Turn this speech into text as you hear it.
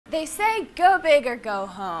They say go big or go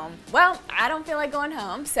home. Well, I don't feel like going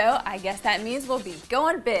home, so I guess that means we'll be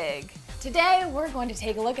going big. Today, we're going to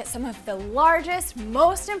take a look at some of the largest,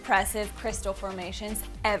 most impressive crystal formations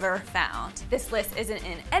ever found. This list isn't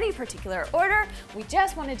in any particular order, we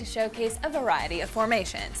just wanted to showcase a variety of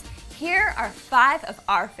formations. Here are 5 of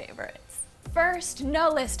our favorites. First, no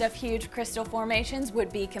list of huge crystal formations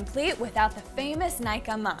would be complete without the famous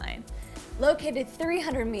Naica mine. Located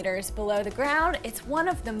 300 meters below the ground, it's one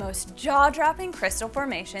of the most jaw-dropping crystal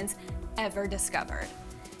formations ever discovered.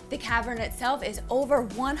 The cavern itself is over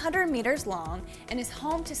 100 meters long and is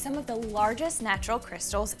home to some of the largest natural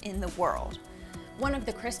crystals in the world. One of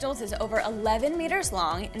the crystals is over 11 meters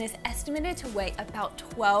long and is estimated to weigh about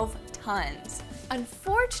 12 tons.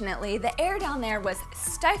 Unfortunately, the air down there was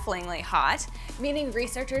stiflingly hot, meaning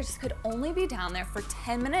researchers could only be down there for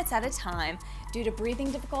 10 minutes at a time due to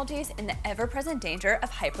breathing difficulties and the ever-present danger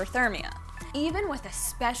of hyperthermia. Even with a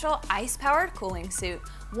special ice-powered cooling suit,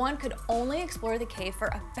 one could only explore the cave for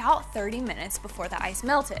about 30 minutes before the ice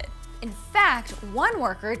melted. In fact, one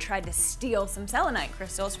worker tried to steal some selenite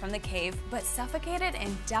crystals from the cave, but suffocated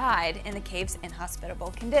and died in the cave's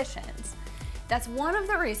inhospitable conditions. That's one of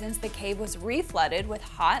the reasons the cave was reflooded with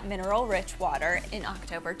hot, mineral-rich water in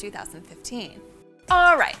October 2015.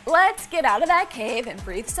 Alright, let's get out of that cave and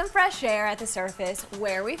breathe some fresh air at the surface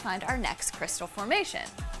where we find our next crystal formation.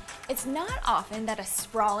 It's not often that a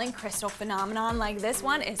sprawling crystal phenomenon like this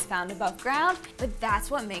one is found above ground, but that's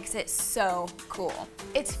what makes it so cool.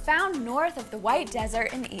 It's found north of the White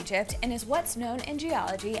Desert in Egypt and is what's known in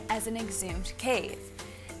geology as an exhumed cave.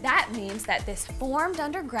 That means that this formed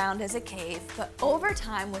underground as a cave, but over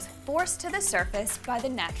time was forced to the surface by the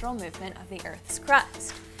natural movement of the Earth's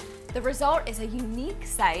crust. The result is a unique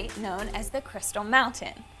site known as the Crystal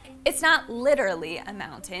Mountain. It's not literally a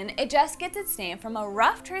mountain, it just gets its name from a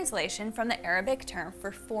rough translation from the Arabic term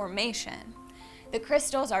for formation. The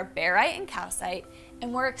crystals are barite and calcite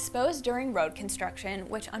and were exposed during road construction,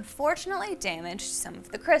 which unfortunately damaged some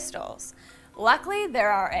of the crystals. Luckily,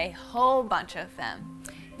 there are a whole bunch of them.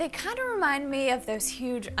 They kind of remind me of those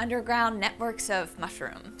huge underground networks of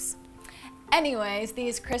mushrooms. Anyways,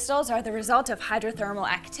 these crystals are the result of hydrothermal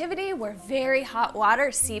activity where very hot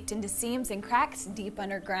water seeped into seams and cracks deep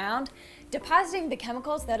underground, depositing the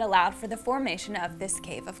chemicals that allowed for the formation of this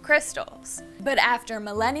cave of crystals. But after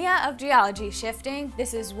millennia of geology shifting,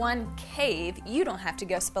 this is one cave you don't have to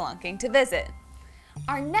go spelunking to visit.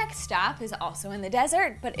 Our next stop is also in the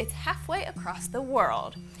desert, but it's halfway across the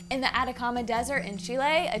world. In the Atacama Desert in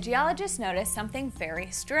Chile, a geologist noticed something very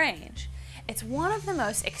strange. It's one of the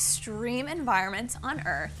most extreme environments on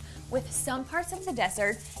Earth, with some parts of the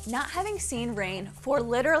desert not having seen rain for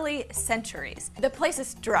literally centuries. The place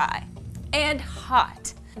is dry and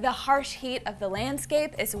hot. The harsh heat of the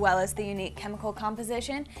landscape, as well as the unique chemical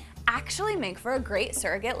composition, actually make for a great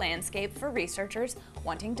surrogate landscape for researchers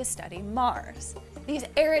wanting to study Mars. These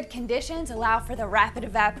arid conditions allow for the rapid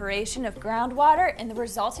evaporation of groundwater and the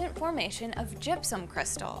resultant formation of gypsum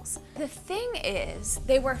crystals. The thing is,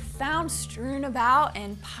 they were found strewn about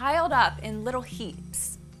and piled up in little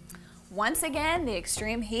heaps. Once again, the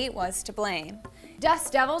extreme heat was to blame.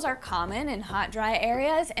 Dust devils are common in hot, dry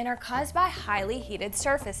areas and are caused by highly heated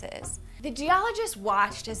surfaces. The geologists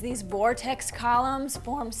watched as these vortex columns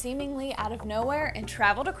formed seemingly out of nowhere and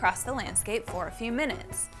traveled across the landscape for a few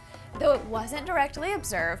minutes. Though it wasn't directly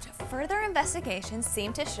observed, further investigations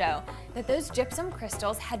seem to show that those gypsum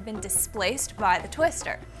crystals had been displaced by the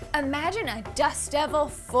twister. Imagine a dust devil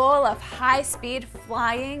full of high-speed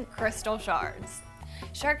flying crystal shards.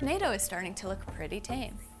 Sharknado is starting to look pretty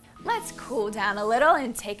tame. Let's cool down a little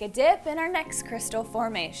and take a dip in our next crystal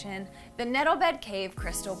formation, the Nettlebed Cave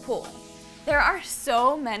Crystal Pool. There are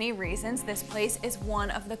so many reasons this place is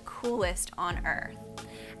one of the coolest on Earth.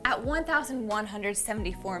 At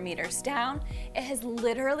 1,174 meters down, it has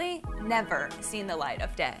literally never seen the light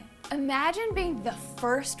of day. Imagine being the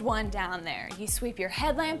first one down there. You sweep your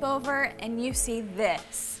headlamp over and you see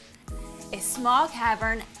this. A small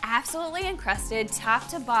cavern absolutely encrusted top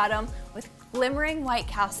to bottom with glimmering white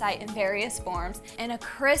calcite in various forms and a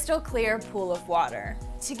crystal clear pool of water.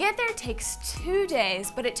 To get there takes 2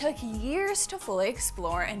 days, but it took years to fully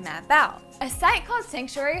explore and map out. A site called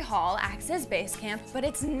Sanctuary Hall acts as base camp, but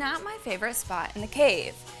it's not my favorite spot in the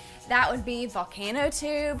cave. That would be Volcano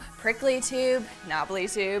Tube, Prickly Tube, Knobbly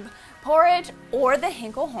Tube, Porridge, or the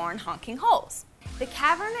Hinklehorn Honking Holes. The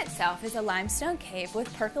cavern itself is a limestone cave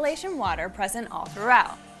with percolation water present all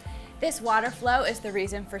throughout. This water flow is the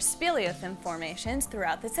reason for speleothem formations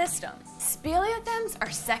throughout the system. Speleothems are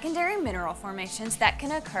secondary mineral formations that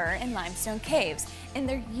can occur in limestone caves, and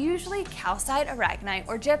they're usually calcite, aragonite,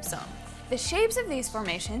 or gypsum. The shapes of these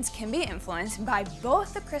formations can be influenced by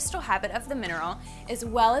both the crystal habit of the mineral as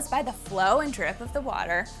well as by the flow and drip of the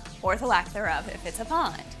water, or the lack thereof if it's a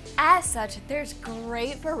pond. As such, there's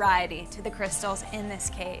great variety to the crystals in this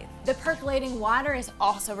cave. The percolating water is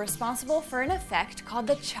also responsible for an effect called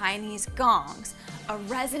the Chinese gongs, a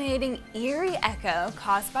resonating, eerie echo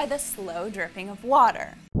caused by the slow dripping of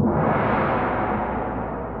water.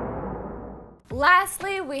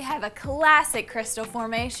 Lastly, we have a classic crystal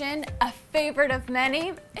formation, a favorite of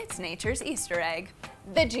many. It's nature's Easter egg,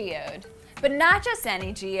 the geode. But not just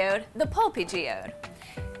any geode, the Pulpí geode.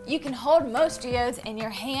 You can hold most geodes in your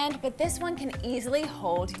hand, but this one can easily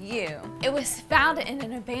hold you. It was found in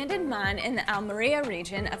an abandoned mine in the Almería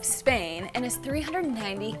region of Spain and is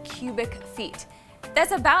 390 cubic feet.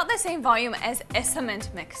 That's about the same volume as a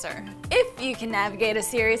cement mixer. If you can navigate a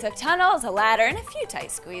series of tunnels, a ladder, and a few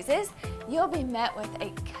tight squeezes, you'll be met with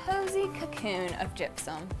a cozy cocoon of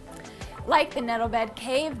gypsum. Like the nettlebed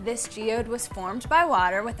cave, this geode was formed by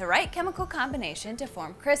water with the right chemical combination to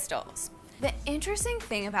form crystals. The interesting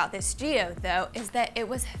thing about this geode, though, is that it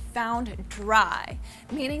was found dry,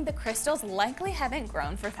 meaning the crystals likely haven't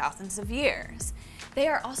grown for thousands of years. They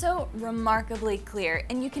are also remarkably clear,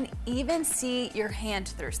 and you can even see your hand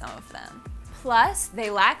through some of them. Plus, they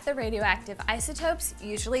lack the radioactive isotopes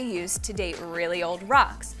usually used to date really old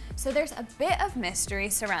rocks, so there's a bit of mystery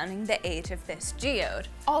surrounding the age of this geode.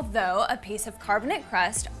 Although a piece of carbonate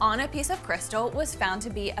crust on a piece of crystal was found to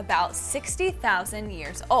be about 60,000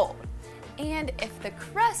 years old. And if the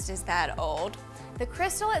crust is that old, the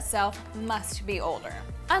crystal itself must be older.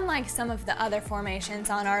 Unlike some of the other formations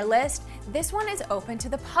on our list, this one is open to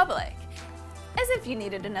the public, as if you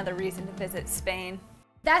needed another reason to visit Spain.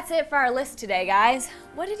 That's it for our list today, guys.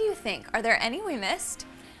 What did you think? Are there any we missed?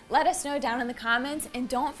 Let us know down in the comments, and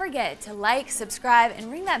don't forget to like, subscribe,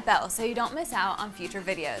 and ring that bell so you don't miss out on future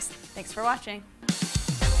videos. Thanks for watching.